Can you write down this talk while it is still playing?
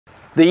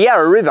The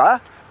Yarra River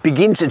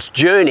begins its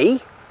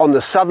journey on the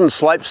southern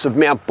slopes of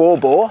Mount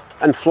Baw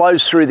and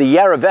flows through the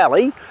Yarra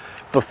Valley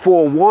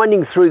before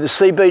winding through the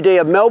CBD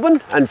of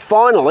Melbourne and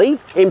finally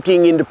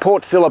emptying into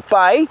Port Phillip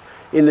Bay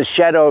in the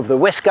shadow of the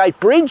Westgate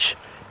Bridge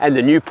and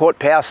the Newport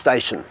Power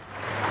Station.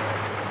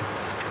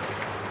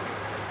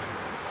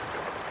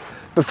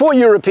 Before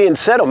European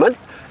settlement,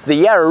 the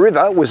Yarra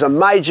River was a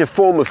major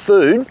form of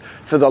food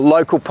for the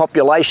local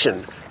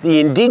population, the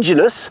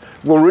indigenous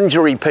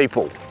Wurundjeri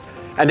people.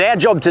 And our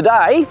job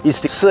today is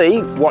to see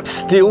what's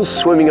still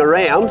swimming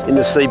around in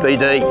the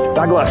CBD.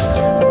 Douglas.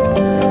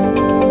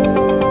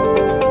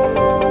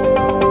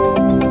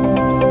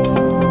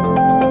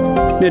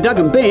 Now Doug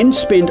and Ben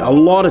spend a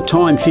lot of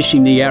time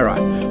fishing the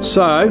Yarra,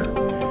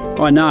 so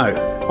I know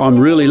I'm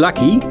really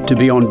lucky to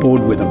be on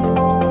board with them.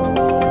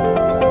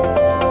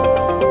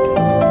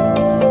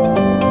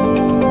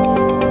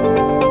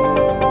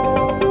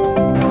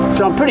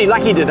 So I'm pretty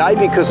lucky today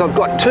because I've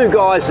got two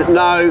guys that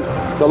know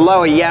the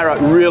lower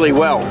Yarra really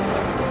well,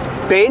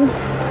 Ben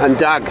and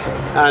Doug.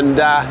 And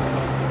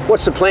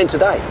what's the plan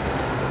today?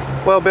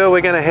 Well, Bill, we're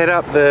going to head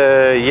up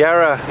the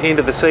Yarra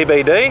into the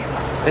CBD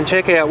and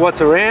check out what's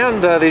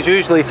around. There's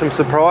usually some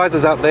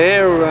surprises up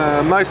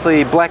there,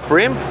 mostly black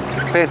bream,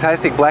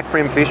 fantastic black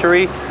bream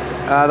fishery.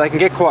 They can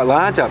get quite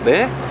large up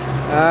there.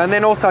 And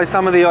then also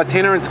some of the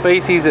itinerant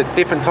species at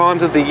different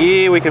times of the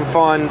year. We can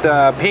find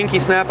pinky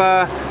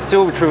snapper,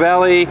 silver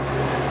trevally,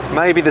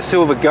 maybe the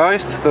silver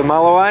ghost, the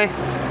Mulloway.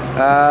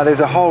 There's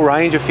a whole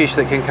range of fish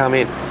that can come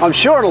in. I'm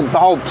sure it'll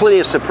hold plenty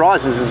of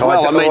surprises as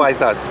well. It always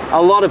does.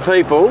 A lot of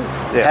people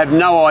have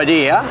no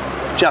idea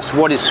just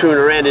what is swimming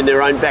around in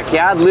their own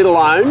backyard, let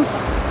alone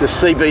the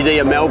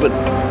CBD of Melbourne.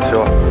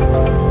 Sure.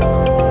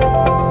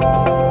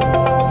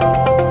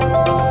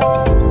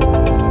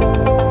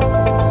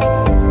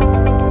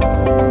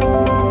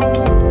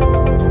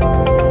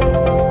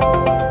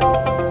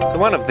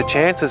 One of the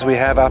chances we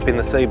have up in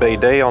the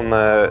CBD on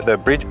the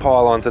bridge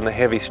pylons and the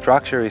heavy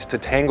structure is to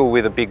tangle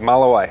with a big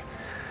Mulloway.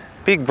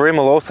 Big bream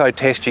will also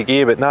test your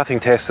gear, but nothing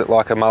tests it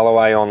like a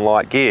Mulloway on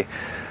light gear.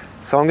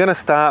 So I'm going to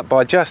start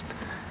by just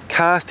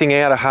casting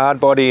out a hard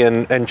body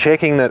and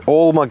checking that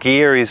all my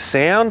gear is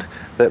sound,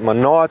 that my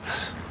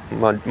knots,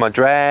 my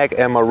drag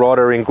and my rod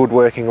are in good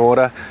working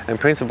order, and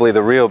principally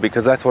the reel,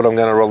 because that's what I'm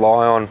going to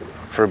rely on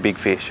for a big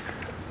fish.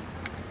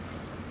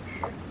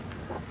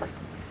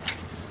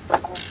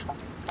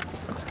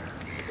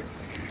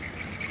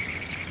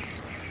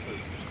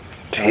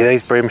 Gee,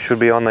 these bream should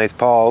be on these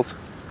poles.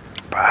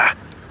 Bah.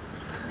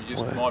 You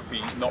just might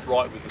be not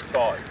right with the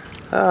tide.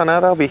 Oh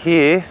no, they'll be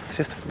here. It's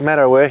just a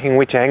matter of working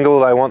which angle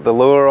they want the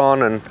lure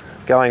on and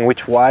going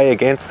which way,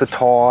 against the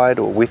tide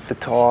or with the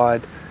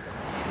tide.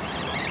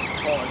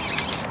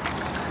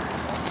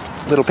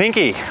 Nice. Little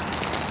pinky.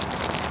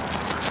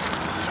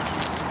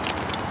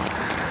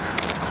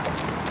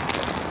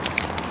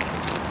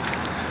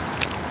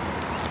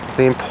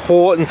 The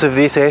importance of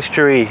this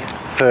estuary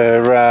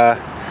for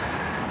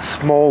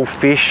small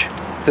fish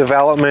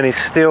development is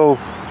still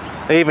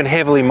even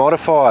heavily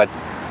modified.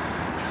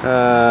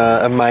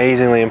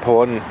 Amazingly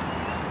important.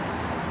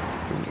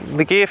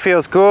 The gear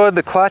feels good,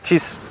 the clutch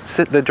is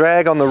the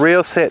drag on the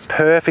reel set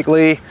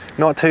perfectly,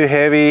 not too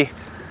heavy.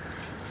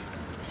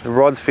 The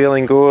rod's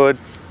feeling good.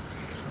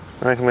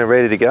 I reckon we're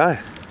ready to go.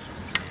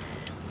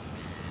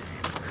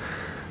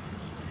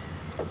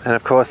 And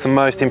of course the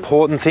most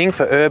important thing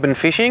for urban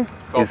fishing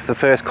is the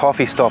first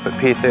coffee stop at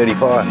Pier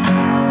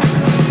 35.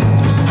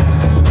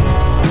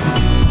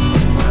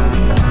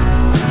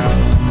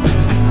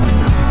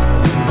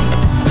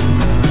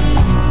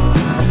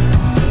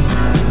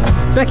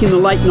 Back in the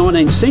late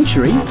 19th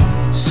century,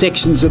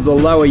 sections of the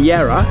lower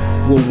Yarra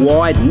were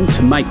widened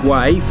to make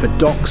way for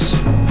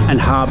docks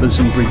and harbours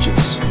and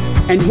bridges.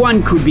 And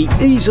one could be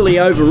easily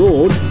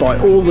overawed by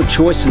all the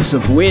choices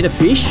of where to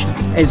fish,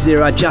 as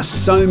there are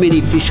just so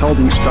many fish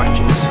holding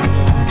structures.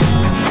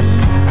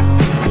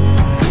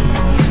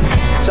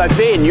 So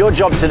Ben, your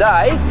job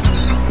today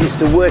is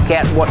to work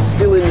out what's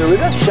still in the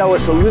river, show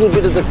us a little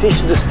bit of the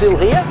fish that are still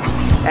here,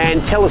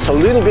 and tell us a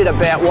little bit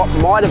about what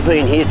might have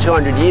been here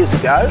 200 years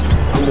ago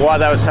and why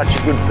they were such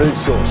a good food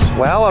source.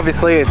 Well,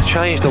 obviously it's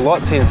changed a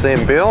lot since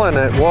then, Bill, and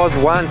it was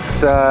once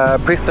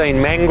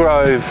pristine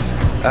mangrove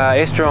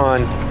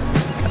estuarine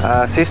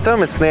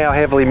system. It's now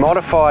heavily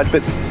modified,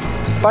 but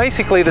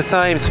basically the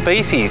same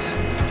species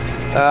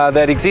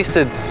that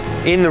existed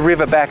in the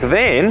river back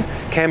then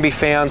can be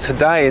found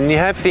today. And you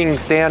have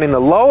things down in the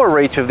lower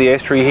reach of the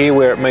estuary here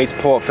where it meets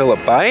Port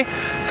Phillip Bay,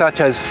 such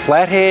as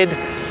flathead,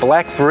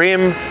 black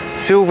bream,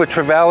 silver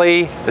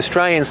trevally,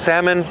 Australian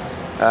salmon,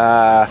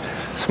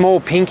 small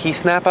pinky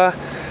snapper.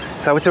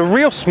 So it's a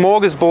real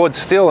smorgasbord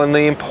still, and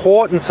the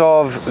importance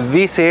of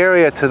this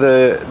area to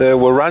the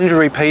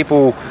Wurundjeri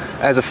people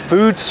as a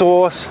food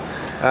source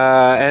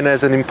and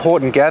as an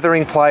important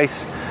gathering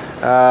place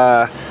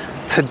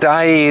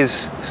today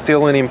is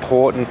still an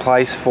important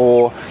place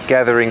for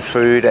gathering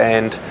food,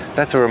 and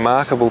that's a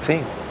remarkable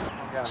thing.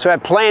 So our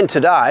plan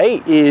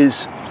today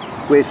is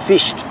we've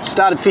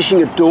started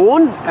fishing at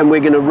dawn, and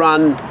we're going to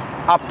run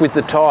up with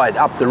the tide,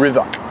 up the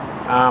river.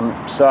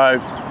 So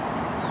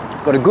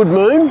got a good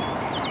moon,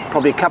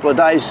 probably a couple of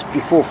days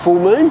before full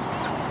moon,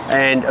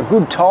 and a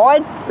good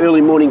tide,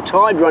 early morning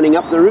tide running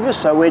up the river.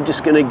 So we're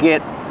just going to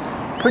get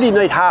pretty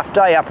neat half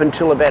day up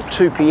until about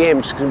 2 p.m.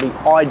 It's going to be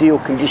ideal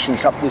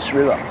conditions up this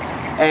river.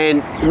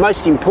 And the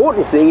most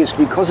important thing is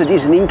because it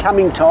is an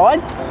incoming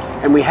tide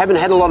and we haven't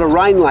had a lot of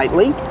rain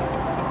lately,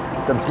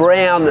 the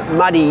brown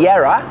muddy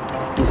Yarra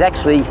is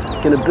actually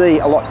going to be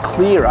a lot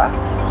clearer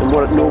than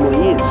what it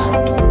normally is.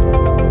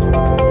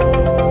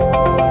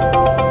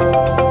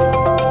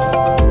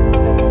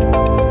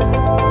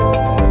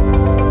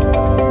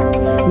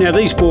 Now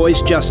these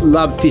boys just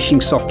love fishing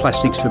soft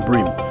plastics for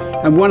bream,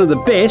 and one of the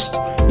best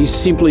is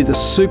simply the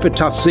super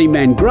tough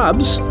Z-Man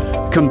grubs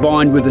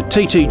combined with a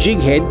TT jig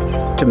head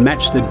to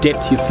match the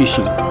depth you're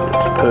fishing.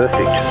 It's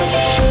perfect.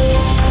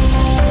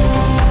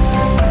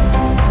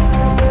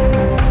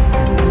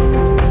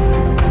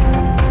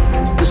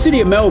 The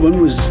city of Melbourne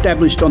was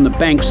established on the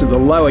banks of the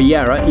Lower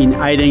Yarra in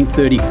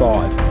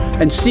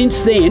 1835, and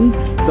since then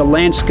the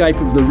landscape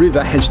of the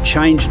river has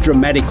changed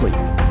dramatically.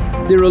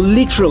 There are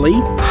literally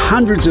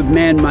hundreds of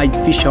man-made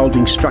fish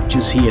holding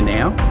structures here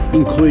now,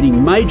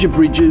 including major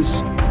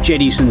bridges,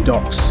 jetties and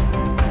docks.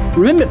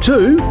 Remember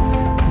too,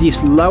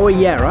 this Lower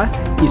Yarra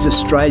is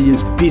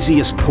Australia's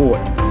busiest port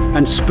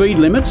and speed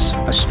limits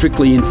are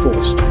strictly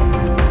enforced.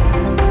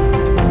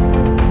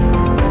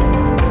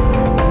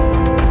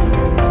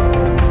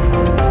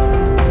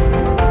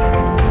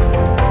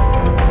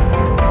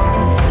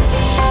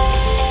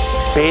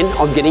 Ben,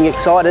 I'm getting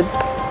excited.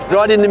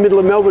 Right in the middle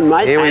of Melbourne,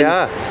 mate. Here we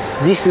are.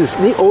 This is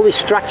all this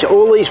structure,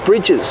 all these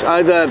bridges,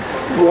 over,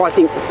 well, I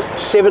think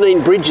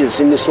 17 bridges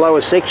in this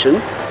lower section,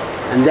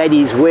 and that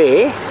is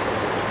where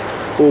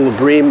all the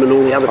bream and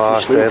all the other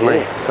fish live. Certainly.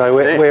 Yeah. So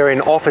we're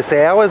in office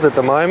hours at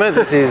the moment.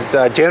 This is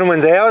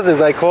gentlemen's hours, as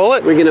they call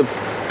it. We're going to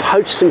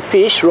poach some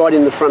fish right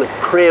in the front of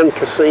Crown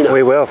Casino.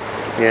 We will.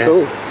 Yeah.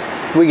 Cool.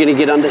 We're going to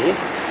get under here.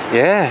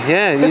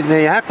 Yeah.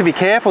 You have to be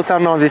careful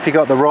sometimes if you've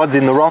got the rods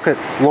in the rocket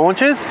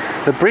launchers.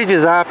 The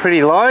bridges are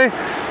pretty low,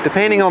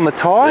 depending on the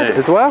tide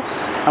as well.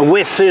 And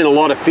we're seeing a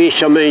lot of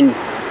fish. I mean,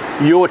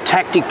 your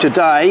tactic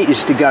today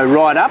is to go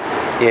right up.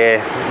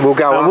 Yeah, we'll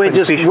go up and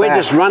fish We're back.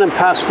 just running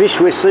past fish.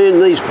 We're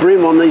seeing these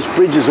bream on these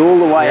bridges all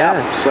the way up.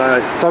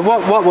 So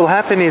what will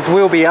happen is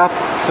we'll be up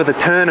for the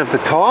turn of the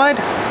tide.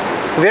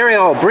 Very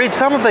old bridge.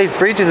 Some of these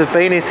bridges have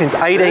been here since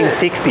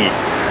 1860.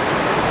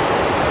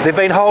 They've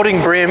been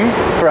holding bream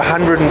for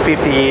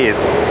 150 years.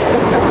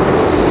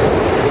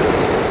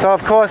 So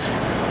of course,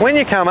 when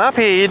you come up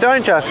here, you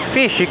don't just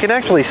fish, you can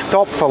actually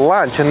stop for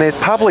lunch, and there's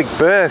public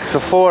berths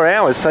for 4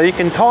 hours, so you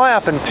can tie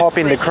up and pop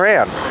into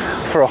Crown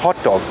for a hot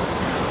dog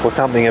or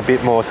something a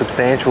bit more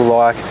substantial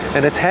like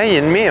an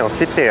Italian meal,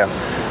 sit down.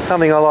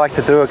 Something I like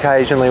to do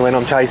occasionally when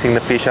I'm chasing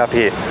the fish up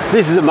here.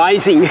 This is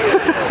amazing.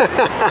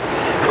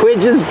 We're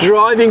just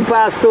driving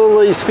past all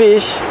these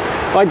fish.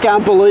 I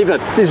can't believe it.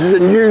 This is a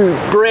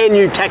brand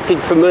new tactic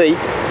for me.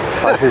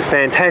 This is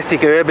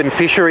fantastic urban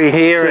fishery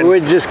here. So and we're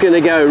just going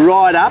to go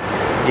right up.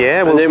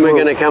 Yeah, and then we're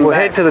going to come We'll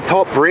back. head to the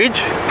top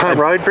bridge, Punt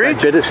Road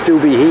Bridge. They better still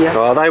be here.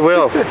 Oh, they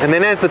will. And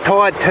then as the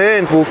tide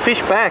turns, we'll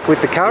fish back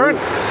with the current.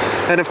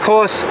 And of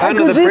course,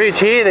 under the bridge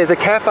here, there's a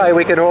cafe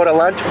we can order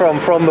lunch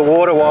from the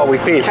water while we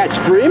fish. Catch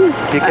bream and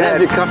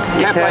have a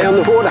cafe on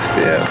the water.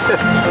 Yeah.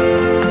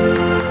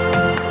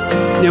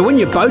 Now when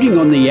you're boating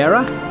on the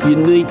Yarra, you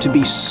need to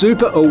be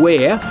super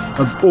aware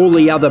of all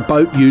the other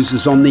boat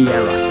users on the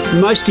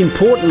Yarra. Most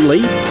importantly,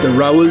 the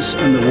rowers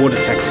and the water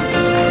taxis.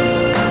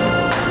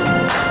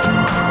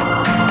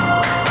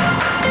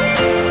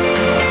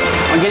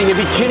 I'm getting a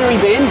bit jittery,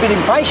 Ben, a bit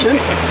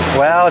impatient.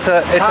 Well,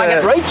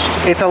 Target reached?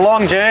 It's a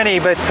long journey,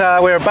 but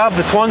we're above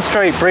the Swan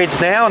Street Bridge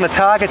now and the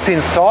target's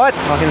in sight.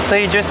 I can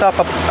see just up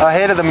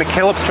ahead of the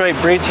McKillop Street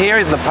Bridge here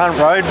is the Punt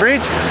Road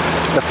Bridge,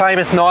 the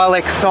famous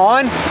Nilex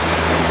sign.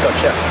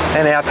 Gotcha.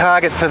 And our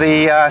target for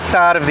the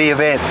start of the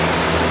event.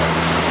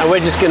 And we're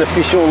just going to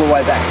fish all the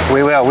way back.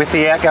 We will, with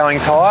the outgoing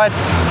tide.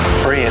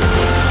 Brilliant.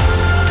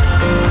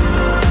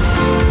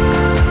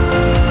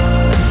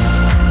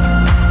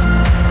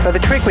 So the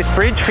trick with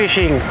bridge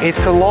fishing is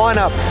to line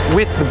up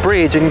with the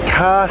bridge and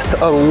cast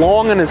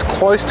along and as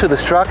close to the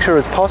structure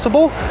as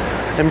possible,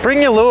 and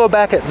bring your lure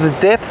back at the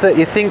depth that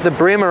you think the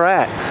bream are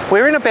at.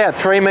 We're in about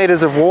 3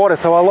 meters of water,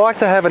 so I like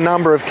to have a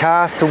number of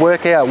casts to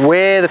work out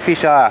where the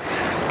fish are.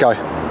 Go.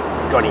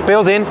 Got him.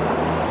 Bill's in.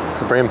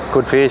 It's a bream.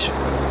 Good fish.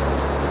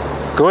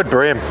 Good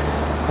bream.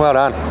 Well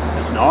done.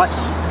 That's nice.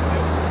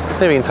 Let's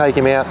see if we can take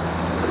him out.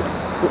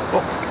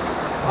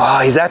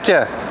 Oh, he zapped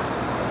you.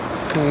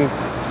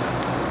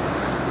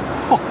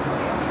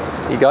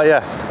 He got you.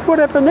 What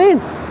happened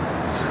then?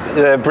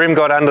 The bream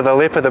got under the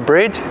lip of the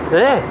bridge.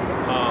 Yeah.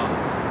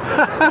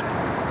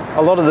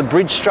 A lot of the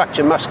bridge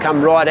structure must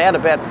come right out,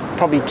 about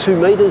probably 2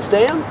 meters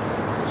down,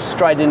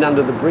 straight in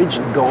under the bridge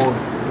and gone.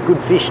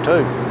 Good fish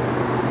too.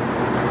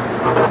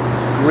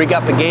 Rig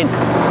up again.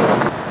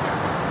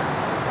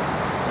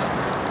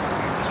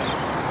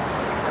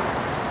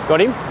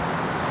 Got him?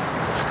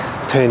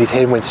 Turned his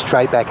head and went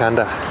straight back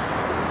under.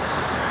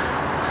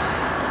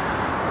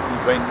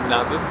 You've been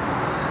nutted?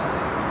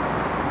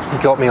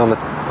 got me on the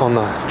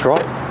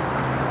drop.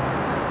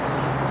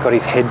 Got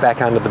his head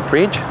back under the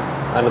bridge,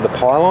 under the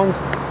pylons.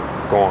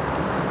 Gone.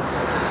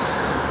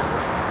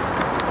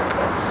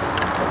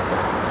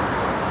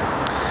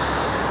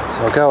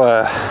 So I'll go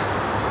a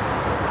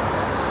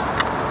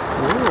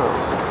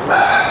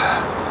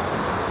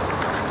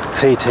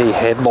TT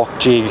headlock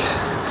jig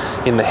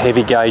in the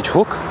heavy gauge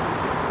hook.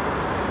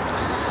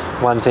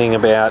 One thing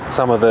about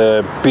some of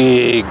the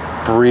big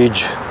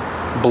bridge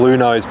blue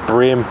nose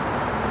bream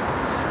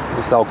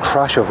is they'll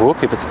crush a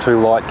hook if it's too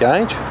light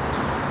gauge.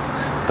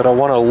 But I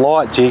want a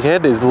light jig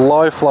head. There's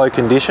low flow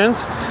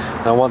conditions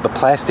and I want the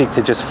plastic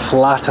to just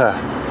flutter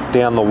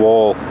down the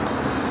wall.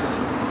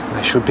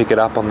 They should pick it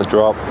up on the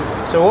drop.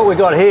 So what we've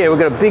got here, we've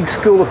got a big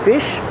school of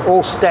fish,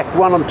 all stacked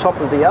one on top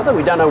of the other.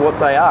 We don't know what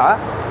they are.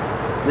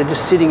 They're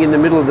just sitting in the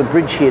middle of the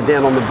bridge here,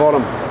 down on the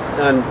bottom.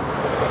 And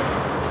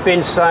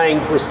Ben's saying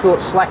we're still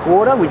at slack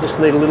water, we just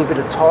need a little bit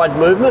of tide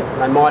movement.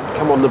 They might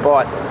come on the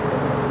bite.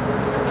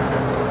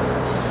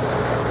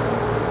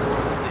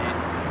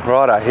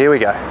 Righto, here we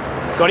go.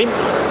 Got him?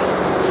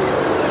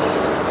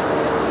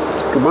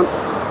 Good one.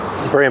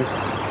 Bream.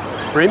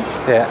 Bream?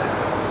 Yeah.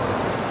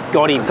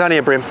 Got him. It's only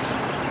a bream.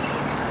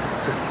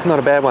 It's not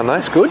a bad one though.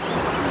 That's good.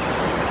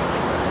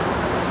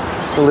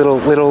 A little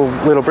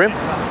bream.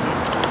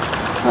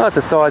 Oh, it's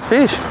a size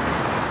fish.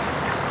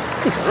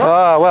 He's all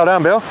right. Oh, well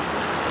done, Bill.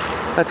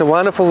 That's a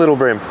wonderful little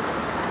bream.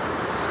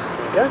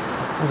 There you go.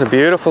 That's a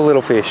beautiful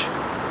little fish.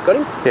 Got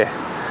him? Yeah.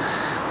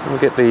 We'll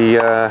get the...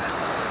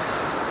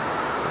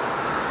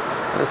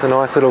 that's a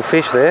nice little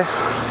fish there.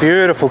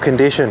 Beautiful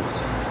condition.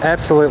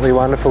 Absolutely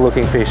wonderful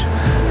looking fish.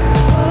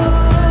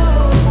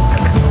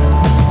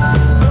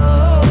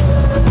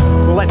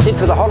 Well, that's it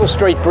for the Hoddle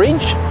Street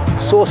Bridge.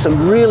 Saw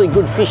some really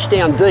good fish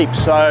down deep,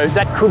 so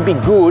that could be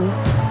good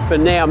for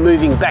now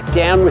moving back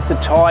down with the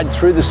tide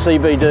through the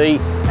CBD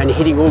and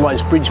hitting all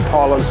those bridge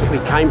pylons that we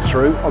came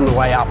through on the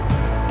way up.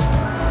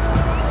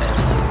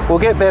 We'll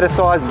get better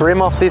sized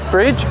bream off this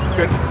bridge.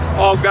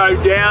 I'll go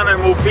down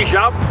and we'll fish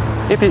up.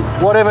 If you,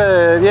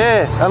 whatever,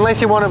 yeah,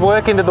 unless you want to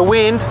work into the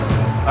wind.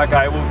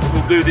 Okay,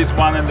 we'll do this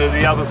one and do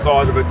the other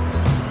side of it.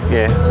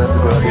 Yeah, that's a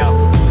good idea.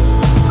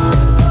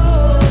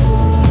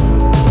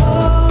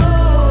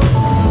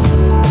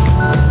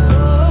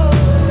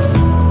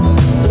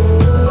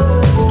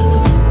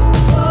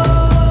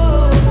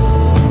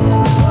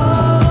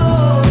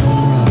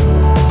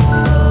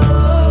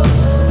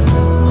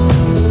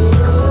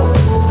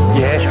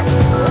 Yes.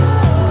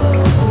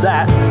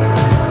 That.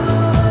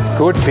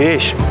 Good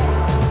fish.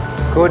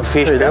 Good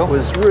fish, Bill. That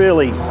was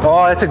really...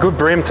 Oh, that's a good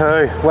bream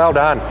too. Well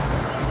done.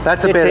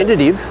 That's a bit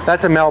tentative.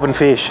 That's a Melbourne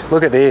fish.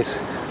 Look at this.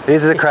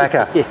 This is a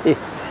cracker.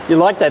 You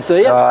like that, do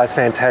you? Oh, it's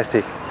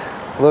fantastic.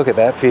 Look at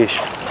that fish.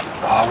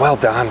 Oh, well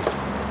done.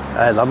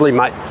 Hey, lovely,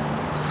 mate.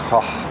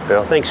 Oh,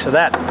 Bill. Thanks for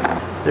that.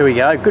 There we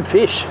go. Good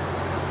fish.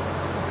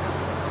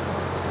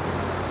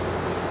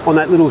 On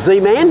that little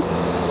Z-man.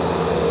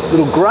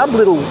 Little grub,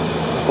 little...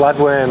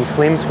 Bloodworm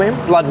slim swim.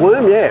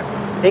 Bloodworm, yeah.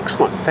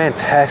 Excellent.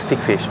 Fantastic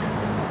fish.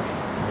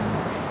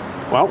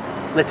 Well,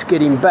 let's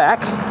get him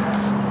back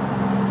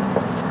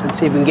and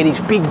see if we can get his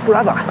big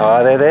brother.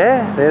 Oh, they're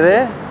there. They're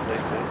there.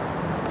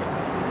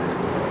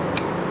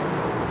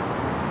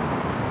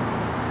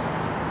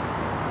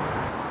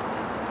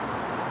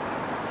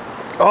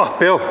 Oh,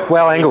 Bill,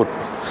 well angled.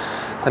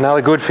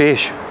 Another good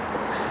fish.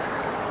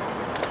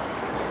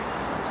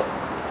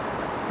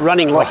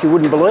 Running like you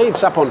wouldn't believe.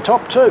 It's up on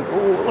top too.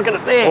 Oh, look at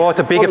it there. Oh, it's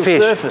a bigger on the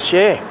fish. Surface,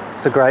 yeah.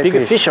 It's a great bigger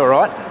fish. Fish, all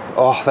right.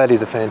 Oh, that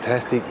is a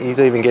fantastic. He's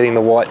even getting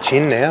the white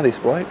chin now, this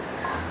bloke.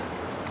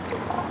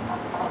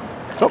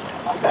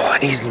 Oh,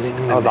 and he's in the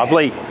net.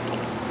 Lovely.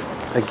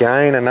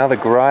 Again, another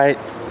great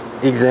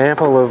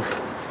example of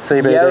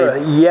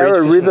CBD.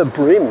 Yarra River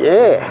bream,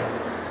 yeah.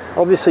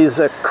 Obviously, there's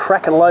a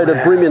cracking load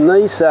of bream in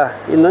these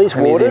and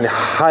waters. He's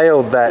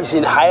inhaled that. He's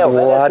inhaled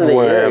that, hasn't he?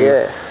 Bloodworm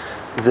Yeah.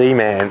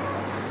 Z-man.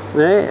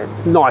 Yeah,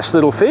 nice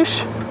little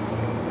fish.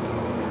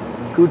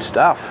 Good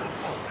stuff.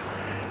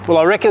 Well,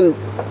 I reckon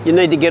you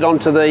need to get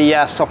onto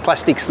the soft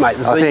plastics, mate.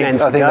 The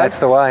Z-man's I think that's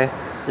the way.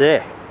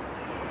 Yeah.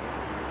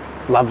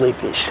 Lovely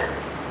fish.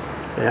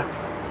 Yeah.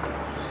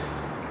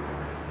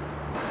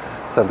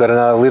 So I've got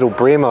another little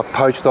bream I've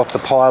poached off the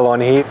pylon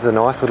here. It's a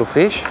nice little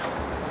fish.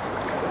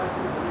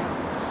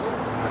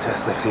 I'll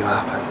just lift him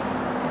up. And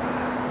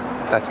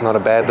that's not a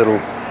bad little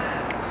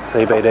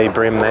CBD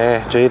bream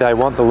there. Gee, they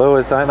want the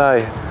lures, don't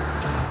they?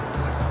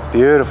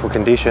 Beautiful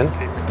condition.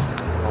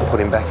 I'll put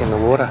him back in the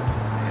water.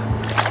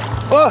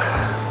 Oh,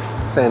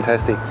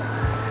 fantastic.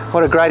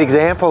 What a great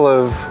example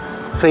of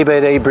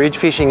CBD bridge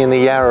fishing in the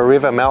Yarra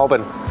River,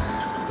 Melbourne.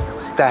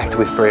 Stacked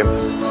with bream.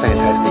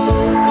 Fantastic.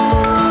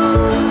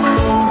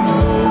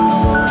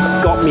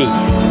 Got me.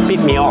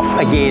 Bit me off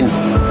again.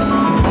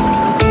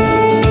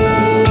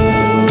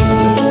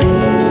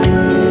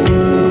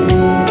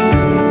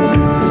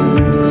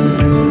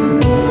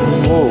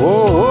 Whoa,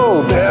 whoa,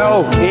 whoa,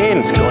 Bell, in.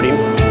 It's got him.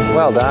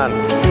 Well done.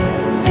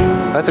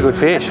 That's a good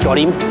fish. Got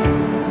him.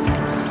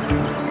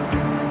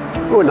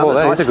 Oh,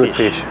 that is a good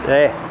fish.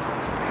 Yeah.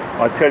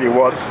 I tell you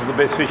what, this is the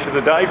best fish of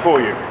the day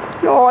for you.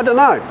 Oh, I don't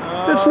know.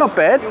 It's not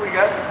bad. Here we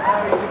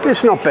go.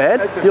 It's not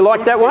bad. You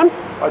like that one?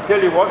 I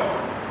tell you what,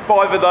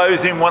 5 of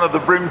those in one of the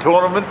Bream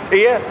tournaments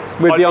here.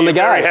 We'd be on the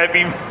go. Very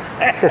happy.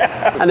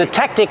 And the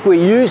tactic we're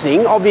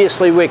using,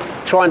 obviously we're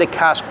trying to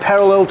cast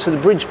parallel to the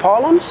bridge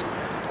pylons,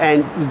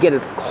 and you get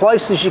it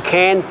close as you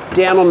can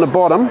down on the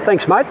bottom.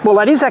 Thanks, mate. Well,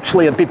 that is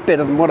actually a bit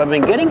better than what I've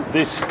been getting.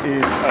 This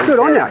is a Good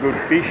on very ya. good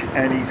fish,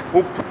 and he's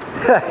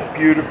hooked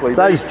beautifully.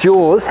 Those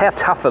jaws, how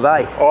tough are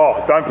they?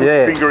 Oh, don't put Yeah.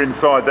 your finger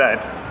inside that.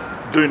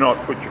 Do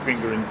not put your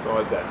finger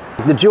inside that.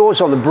 The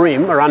jaws on the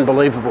bream are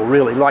unbelievable,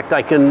 really. Like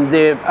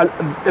they're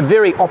a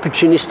very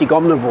opportunistic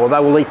omnivore. They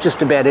will eat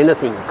just about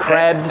anything.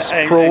 Crabs,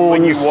 prawns. And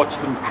when you watch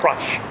them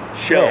crush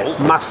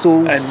shells,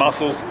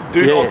 mussels.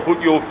 do not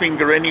put your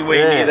finger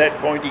anywhere near that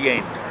pointy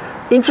end.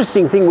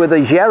 Interesting thing with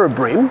these Yarra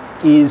bream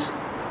is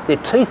their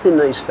teeth in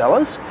these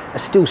fellas are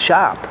still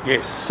sharp.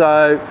 Yes.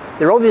 So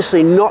they're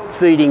obviously not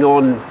feeding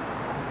on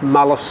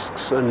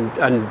mollusks and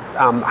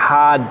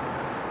hard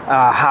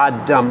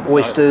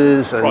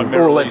oysters and all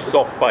primarily that.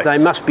 soft baits. They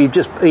must be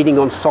just eating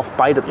on soft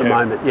bait at the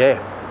moment. Yeah.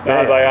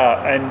 No, they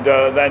are, and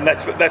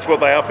that's what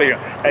they are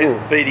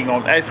feeding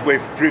on. As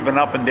we've driven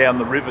up and down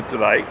the river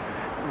today,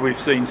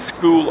 we've seen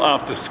school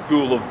after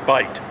school of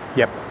bait.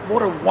 Yep.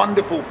 What a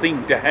wonderful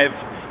thing to have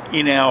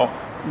in our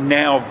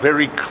now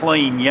very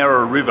clean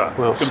Yarra River.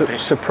 Well,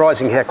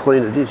 surprising how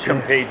clean it is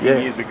compared to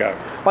years ago.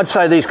 I'd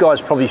say these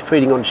guys are probably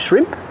feeding on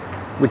shrimp,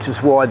 which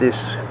is why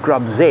this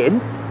grub Z,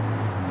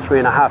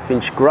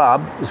 3.5-inch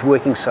grub, is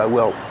working so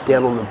well.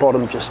 Down on the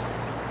bottom, just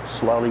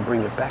slowly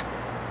bring it back.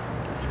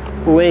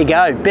 Well, there you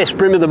go. Best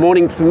bream of the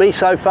morning for me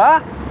so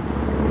far.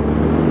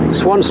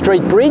 Swan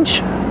Street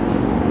Bridge.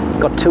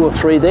 Got 2 or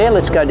 3 there.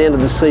 Let's go down to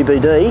the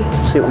CBD,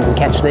 see what we can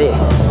catch there.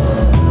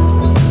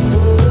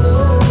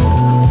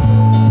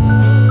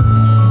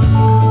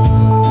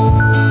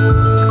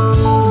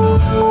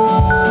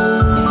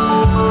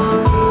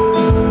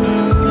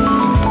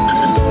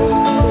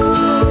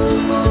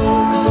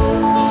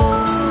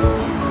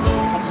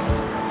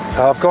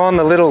 So I've gone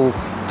the little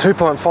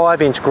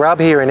 2.5-inch grub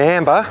here in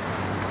amber,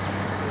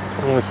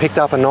 and we've picked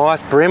up a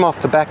nice bream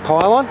off the back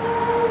pylon.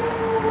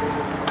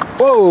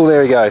 Whoa,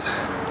 there he goes.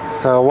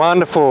 So a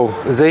wonderful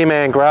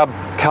Z-Man grub,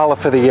 colour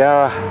for the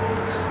Yarra,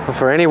 or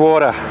for any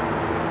water.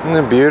 And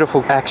the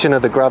beautiful action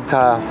of the grub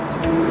tail.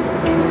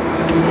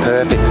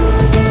 Perfect.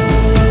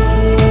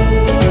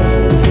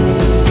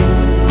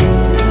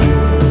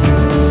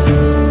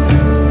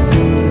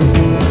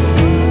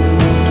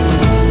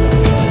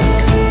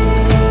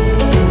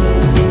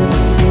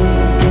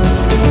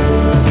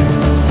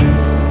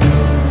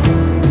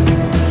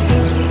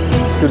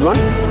 Good one.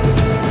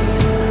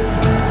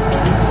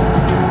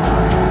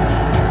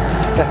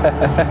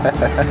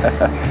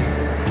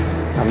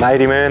 I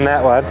made him earn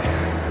that one.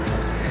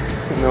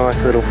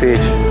 Nice little fish.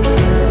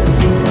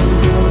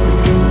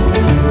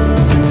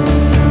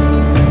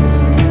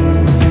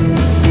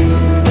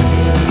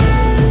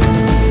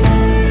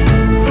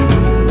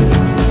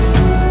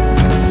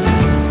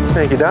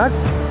 Thank you, Doug.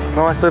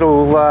 Nice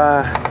little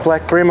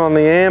black bream on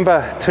the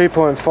amber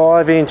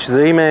 2.5-inch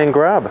Z-Man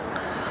grub.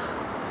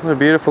 What a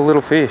beautiful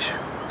little fish.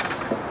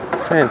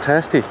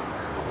 Fantastic.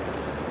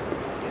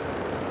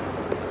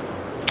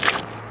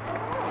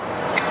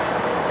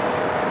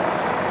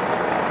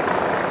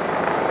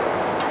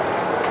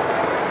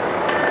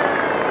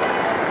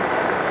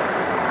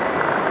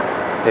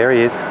 There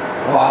he is.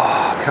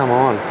 Oh, come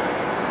on.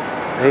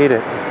 Eat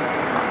it.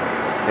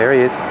 There he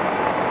is. No.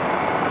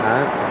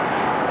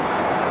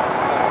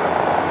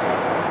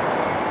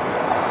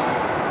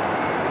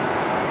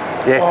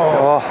 Yes.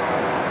 Oh.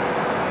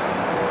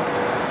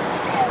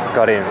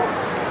 Got him.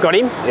 Got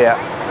him? Yeah.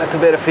 That's a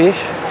better fish.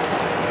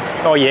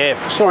 Oh yeah,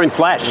 saw him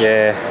flash.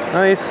 Yeah.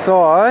 Nice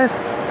size.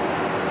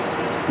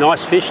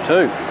 Nice fish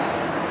too.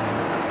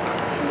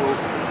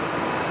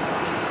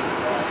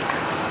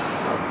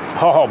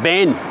 Oh,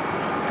 Ben.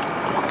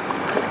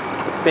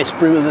 Best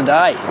bream of the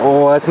day.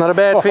 Oh, that's not a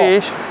bad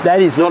fish.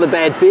 That is not a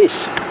bad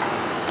fish.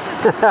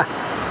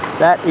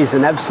 That is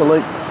an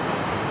absolute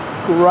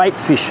great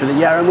fish for the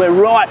Yarra. We're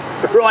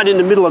right in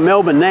the middle of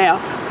Melbourne now,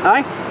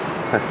 eh?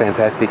 That's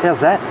fantastic. How's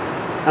that?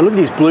 And look at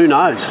his blue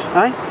nose,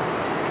 eh?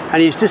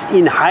 And he's just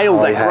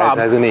inhaled that grub.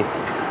 Hasn't he?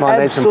 Might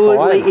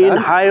Absolutely need some pliers,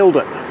 inhaled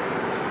it.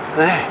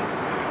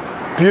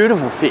 Eh,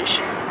 beautiful fish.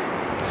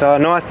 So a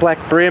nice black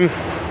bream.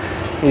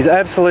 He's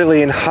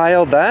absolutely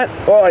inhaled that.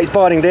 Oh, he's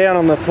biting down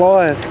on the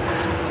pliers.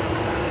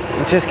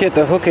 Just get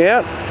the hook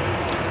out.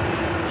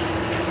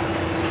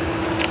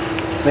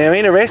 Now,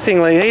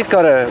 interestingly, he's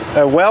got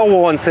a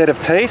well-worn set of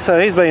teeth, so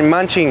he's been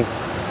munching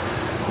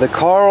the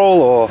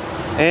coral or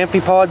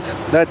amphipods.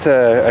 That's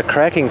a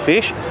cracking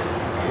fish.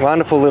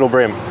 Wonderful little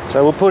bream.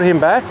 So we'll put him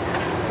back.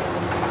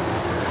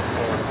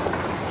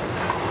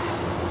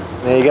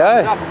 There you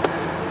go.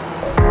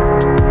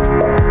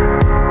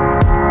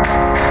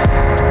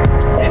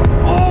 Yes.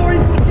 Oh, he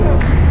got you.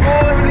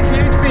 Oh, that was a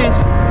huge fish.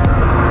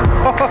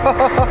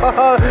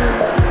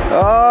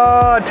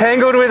 Oh,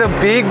 tangled with a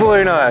big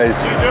blue nose.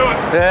 You do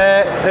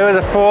it. There was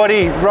a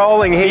 40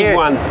 rolling here. Big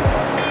one.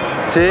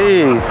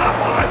 Jeez.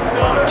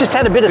 Just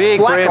had a bit of Big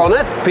slack brim. on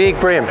it, Big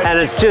brim. and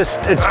it's just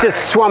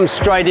swum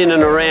straight in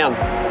and around.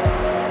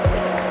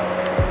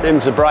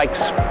 Them's the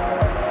breaks.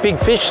 Big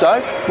fish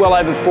though, well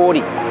over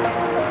 40.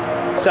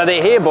 So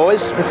they're here,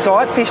 boys. The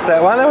side fished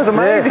that one, that was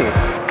amazing.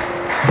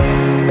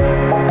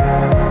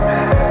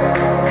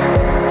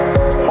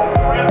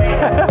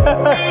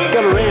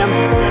 Got around.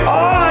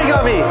 Oh, he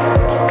got me.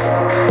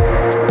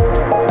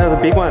 That was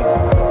a big one.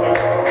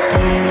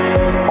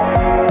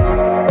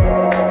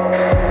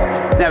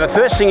 Now the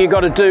first thing you've got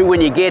to do when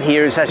you get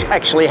here is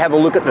actually have a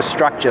look at the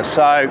structure.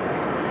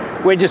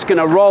 So we're just going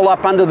to roll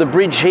up under the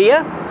bridge here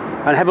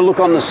and have a look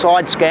on the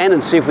side scan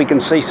and see if we can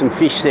see some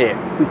fish there.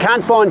 If we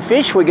can't find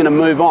fish, we're going to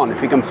move on.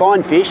 If we can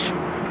find fish,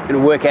 we're going to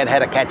work out how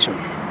to catch them.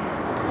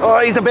 Oh,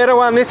 he's a better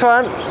one, this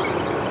one.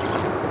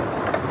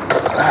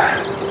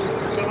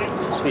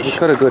 Fish. He's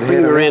got a good head Bring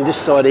him on around him. this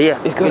side here.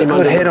 He's got a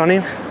good head on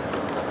him.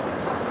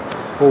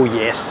 Oh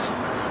yes.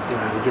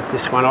 Get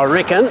this one, I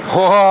reckon.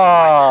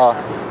 Oh.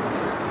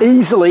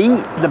 Easily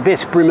the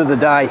best brim of the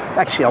day.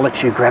 Actually, I'll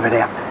let you grab it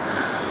out.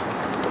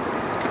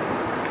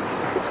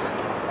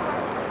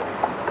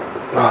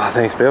 Oh,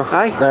 thanks, Bill.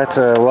 Hey? That's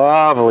a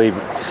lovely.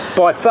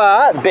 By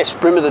far, the best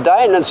brim of the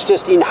day, and it's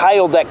just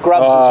inhaled that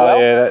grubs as well.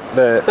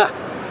 Yeah,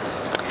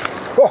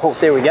 Oh,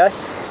 there we go.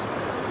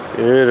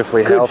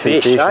 beautifully Good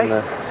healthy fish, fish. eh?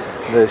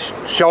 And the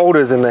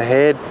shoulders and the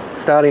head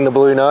starting the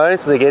blue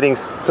nose. They're getting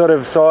sort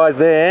of size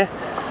there.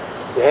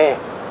 Yeah.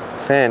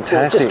 Well, it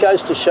Fantastic. just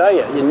goes to show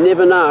you, you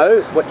never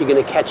know what you're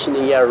going to catch in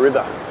the Yarra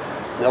River.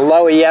 The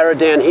lower Yarra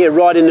down here,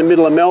 right in the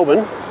middle of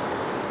Melbourne,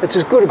 it's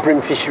as good a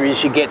brim fishery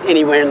as you get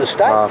anywhere in the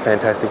state. Oh,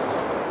 fantastic.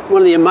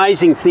 One of the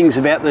amazing things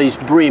about these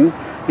brim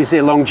is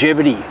their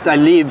longevity. They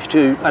live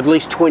to at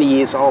least 20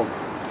 years old.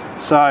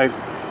 So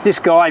this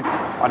guy,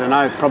 I don't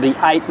know, probably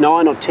 8,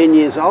 9 or 10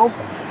 years old,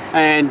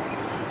 and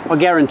I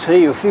guarantee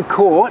you if you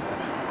caught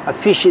a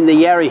fish in the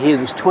Yarra here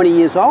that was 20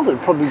 years old,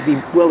 it'd probably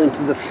be well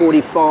into the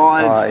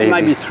 45, easy.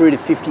 maybe through to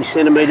 50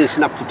 centimetres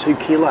and up to 2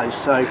 kilos.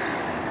 So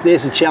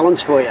there's a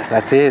challenge for you.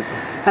 That's it.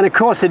 And of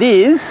course it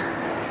is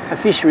a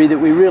fishery that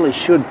we really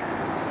should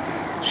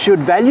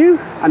value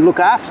and look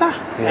after.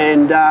 Yeah.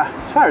 And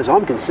as far as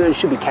I'm concerned,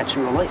 should be catch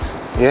and release.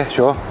 Yeah,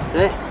 sure.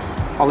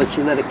 Yeah, I'll let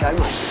you let it go,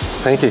 mate.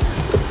 Thank you.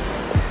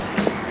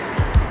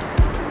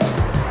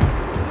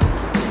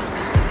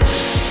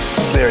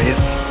 There he is.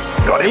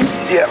 Got him.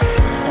 Yeah.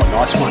 Oh,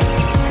 nice one.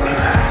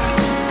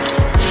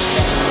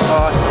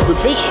 Good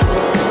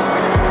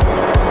fish.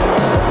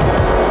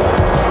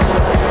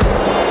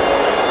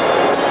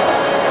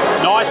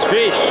 Nice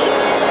fish.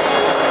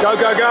 Go,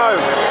 go, go.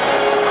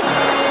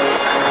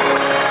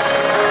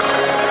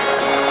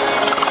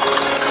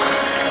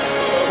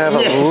 Have a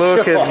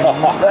look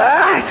at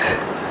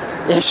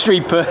that.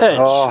 Estuary perch.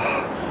 Oh,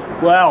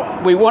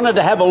 Well, we wanted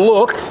to have a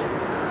look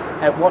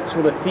at what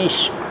sort of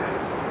fish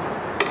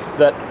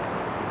that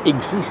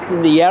exist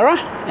in the Yarra,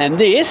 and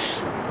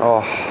this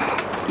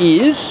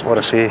is what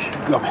a fish.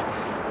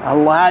 a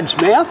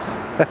largemouth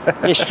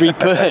estuary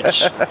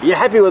perch. You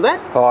happy with that?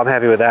 Oh, I'm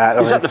happy with that.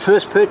 Is that the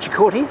first perch you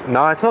caught here?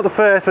 No, it's not the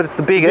first, but it's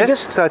the biggest.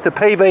 biggest? So it's a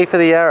PB for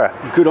the Yarra.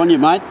 Good on you,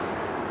 mate.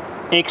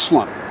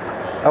 Excellent.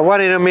 A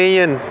 1 in a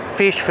million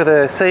fish for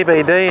the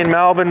CBD in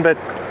Melbourne, but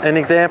an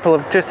example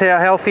of just how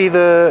healthy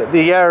the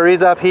Yarra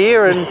is up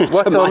here and It's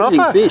what's on amazing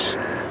offer. fish.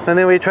 And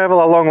then we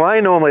travel a long way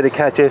normally to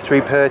catch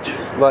estuary perch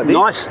like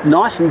this.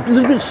 Nice, and a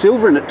little bit of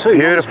silver in it too.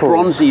 Beautiful.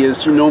 Not as bronzy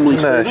as you normally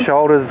see The them.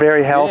 shoulders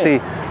very healthy.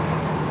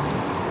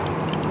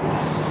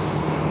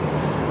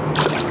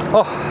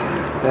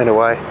 Oh, and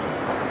away.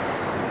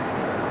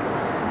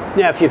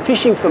 Now, if you're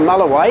fishing for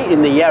Mulloway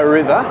in the Yarra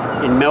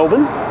River in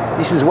Melbourne,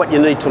 this is what you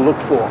need to look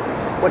for.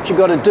 What you've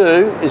got to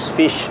do is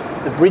fish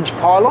the bridge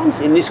pylons.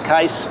 In this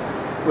case,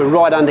 we're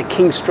right under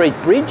King Street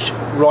Bridge,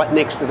 right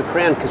next to the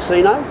Crown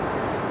Casino.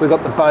 We've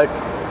got the boat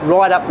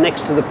right up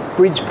next to the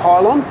bridge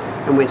pylon,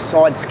 and we're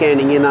side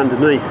scanning in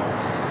underneath.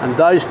 And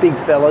those big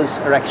fellas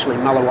are actually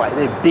Mulloway.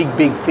 They're big,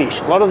 big fish.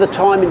 A lot of the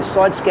time in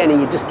side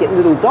scanning, you just get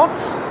little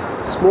dots,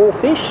 small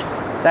fish.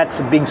 That's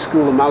a big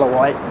school of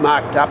Mulloway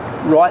marked up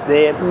right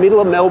there,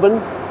 middle of Melbourne,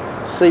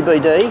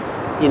 CBD,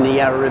 in the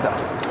Yarra River.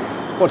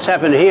 What's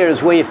happened here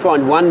is where you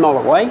find one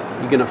Mulloway,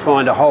 you're going to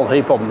find a whole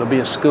heap of them. There'll be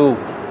a school.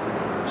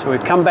 So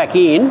we've come back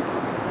in.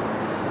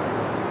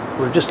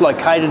 We've just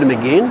located them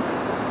again.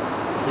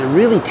 They're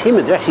really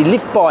timid. They're actually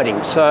lift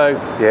biting. So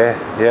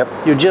Yeah, yep,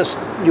 you'll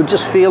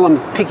just feel them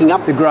picking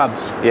up the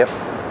grubs. yep.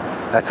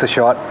 That's the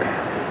shot.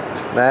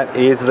 That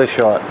is the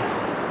shot.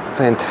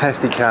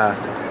 Fantastic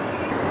cast.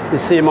 You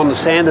see them on the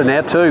sander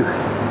now too.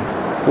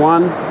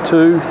 1,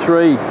 2,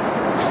 3.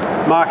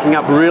 Marking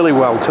up really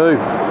well too.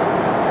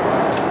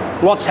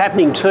 Lots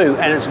happening too,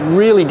 and it's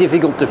really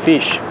difficult to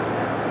fish.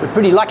 We're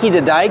pretty lucky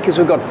today because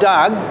we've got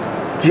Doug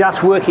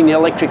just working the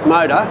electric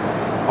motor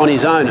on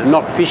his own and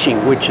not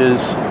fishing, which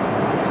is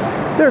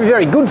very,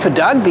 very good for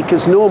Doug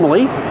because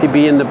normally he'd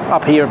be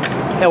up here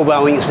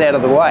elbowing us out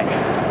of the way.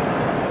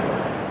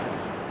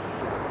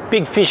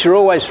 Big fish are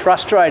always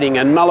frustrating,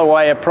 and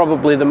Mulloway are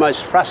probably the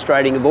most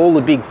frustrating of all the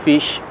big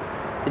fish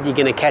that you're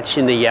going to catch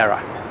in the Yarra.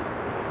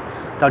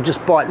 They'll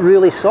just bite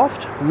really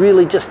soft,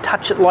 really just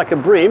touch it like a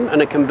bream,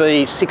 and it can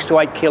be 6 to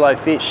 8 kilo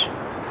fish.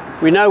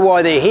 We know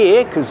why they're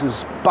here, because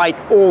there's bait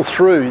all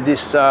through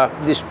this,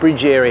 this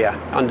bridge area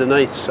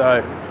underneath,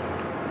 so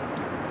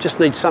just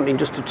need something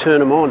just to turn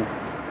them on.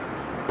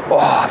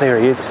 Oh, there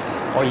he is.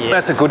 Oh yes,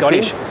 That's a good got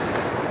fish. him.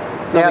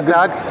 Now,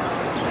 Doug,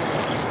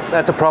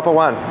 that's a proper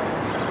one.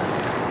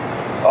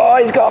 Oh,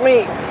 he's got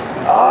me.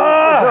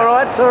 Oh, It's all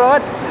right, it's all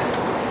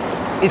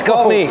right. he's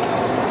got me.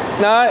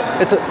 No,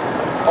 it's a...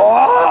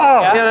 Oh!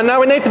 Yeah. No,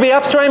 we need to be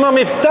upstream on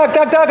me. Doug,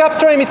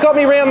 upstream. He's got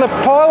me round the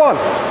pylon.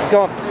 He's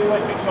gone.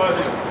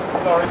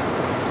 Sorry.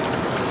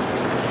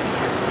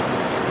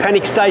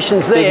 Panic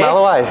station's Big there.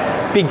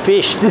 Mulloway. Big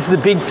fish. This is a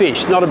big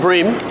fish, not a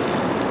bream.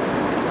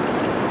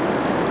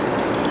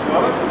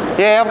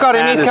 Yeah, I've got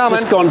him. And He's it's coming.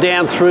 just gone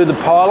down through the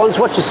pylons.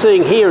 What you're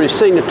seeing here is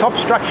seeing the top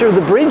structure of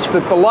the bridge,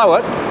 but below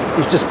it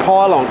is just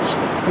pylons.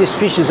 This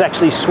fish has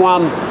actually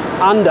swum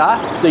under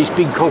these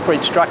big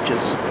concrete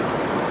structures.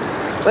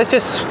 Let's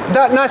just...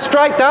 No,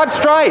 straight, Doug,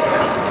 straight.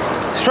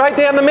 Straight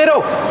down the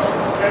middle.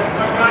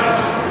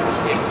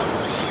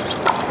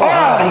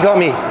 Oh, he got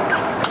me.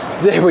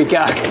 There we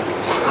go.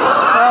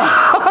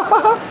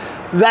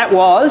 That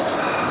was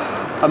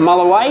a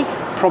Mulloway,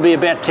 probably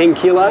about 10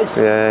 kilos.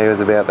 Yeah, he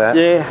was about that.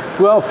 Yeah,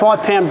 well,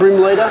 5 pound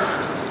bream leader.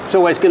 It's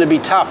always going to be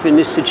tough in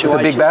this situation.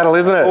 It's a big battle,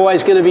 isn't it?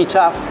 Always going to be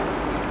tough.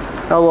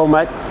 Oh well,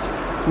 mate.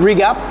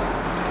 Rig up.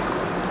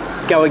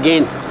 Go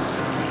again.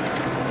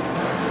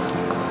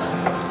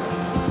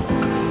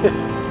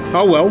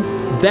 Oh well,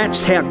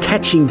 that's how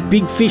catching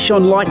big fish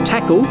on light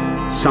tackle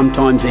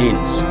sometimes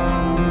ends.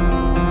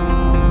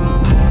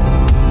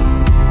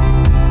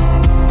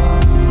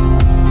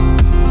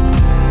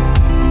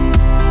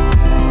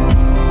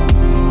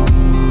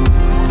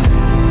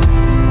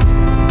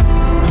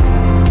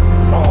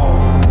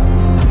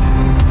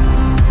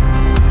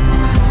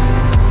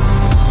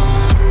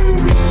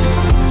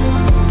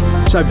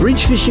 So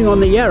bridge fishing on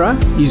the Yarra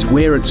is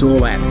where it's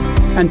all at.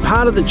 And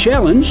part of the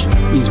challenge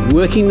is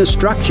working the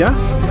structure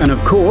and,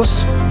 of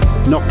course,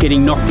 not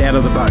getting knocked out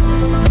of the boat.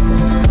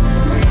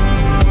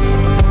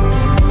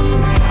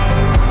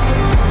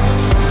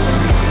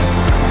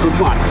 Good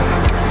one.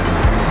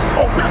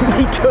 Oh,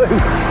 me too.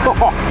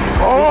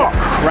 There's a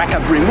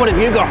cracker bream. What have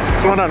you got?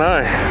 I don't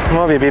know.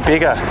 Might be a bit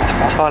bigger.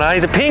 Oh no,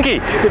 he's a pinky.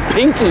 The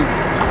pinky.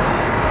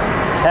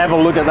 Have a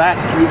look at that.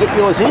 Can you get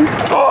yours in?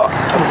 Oh.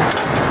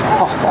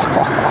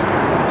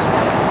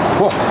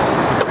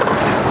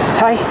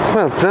 Hey,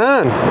 Well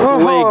done.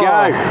 there you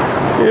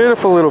go.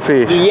 Beautiful little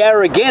fish.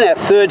 Yarra again, our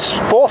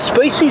fourth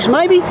species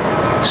maybe?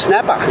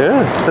 Snapper.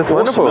 Yeah, that's Awesome.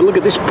 wonderful. And look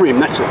at this bream.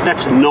 That's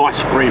a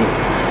nice bream.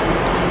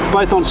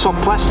 Both on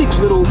soft plastics,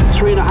 little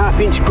 3.5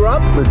 inch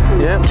grub.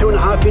 Yeah.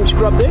 2.5 inch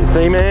grub there.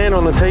 Seaman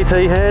on the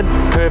TT head.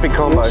 Perfect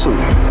combo. Awesome.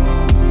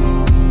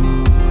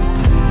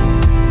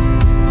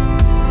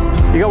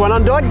 You got one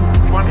on, Doug?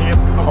 One here.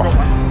 I've got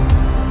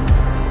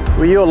one.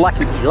 Well, you're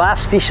lucky.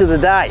 Last fish of the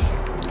day.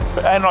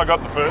 And I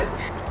got the first.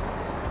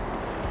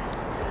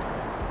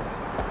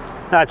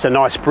 That's a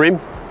nice bream.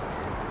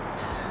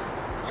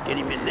 Let's get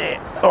him in there.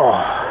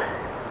 Oh.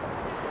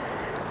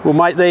 Well,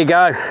 mate, there you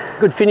go.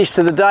 Good finish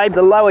to the day.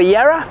 The lower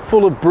Yarra,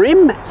 full of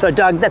bream. So,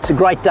 Doug, that's a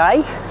great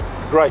day.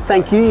 Great.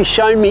 Thank you. You've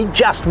shown me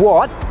just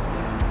what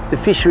the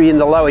fishery in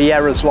the lower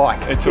Yarra is like.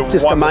 It's a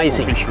just wonderful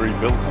amazing fishery,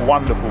 Bill.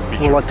 Wonderful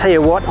fishery. Well, I tell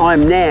you what,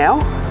 I'm now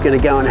going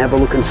to go and have a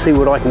look and see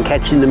what I can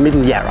catch in the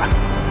middle Yarra.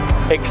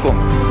 Excellent.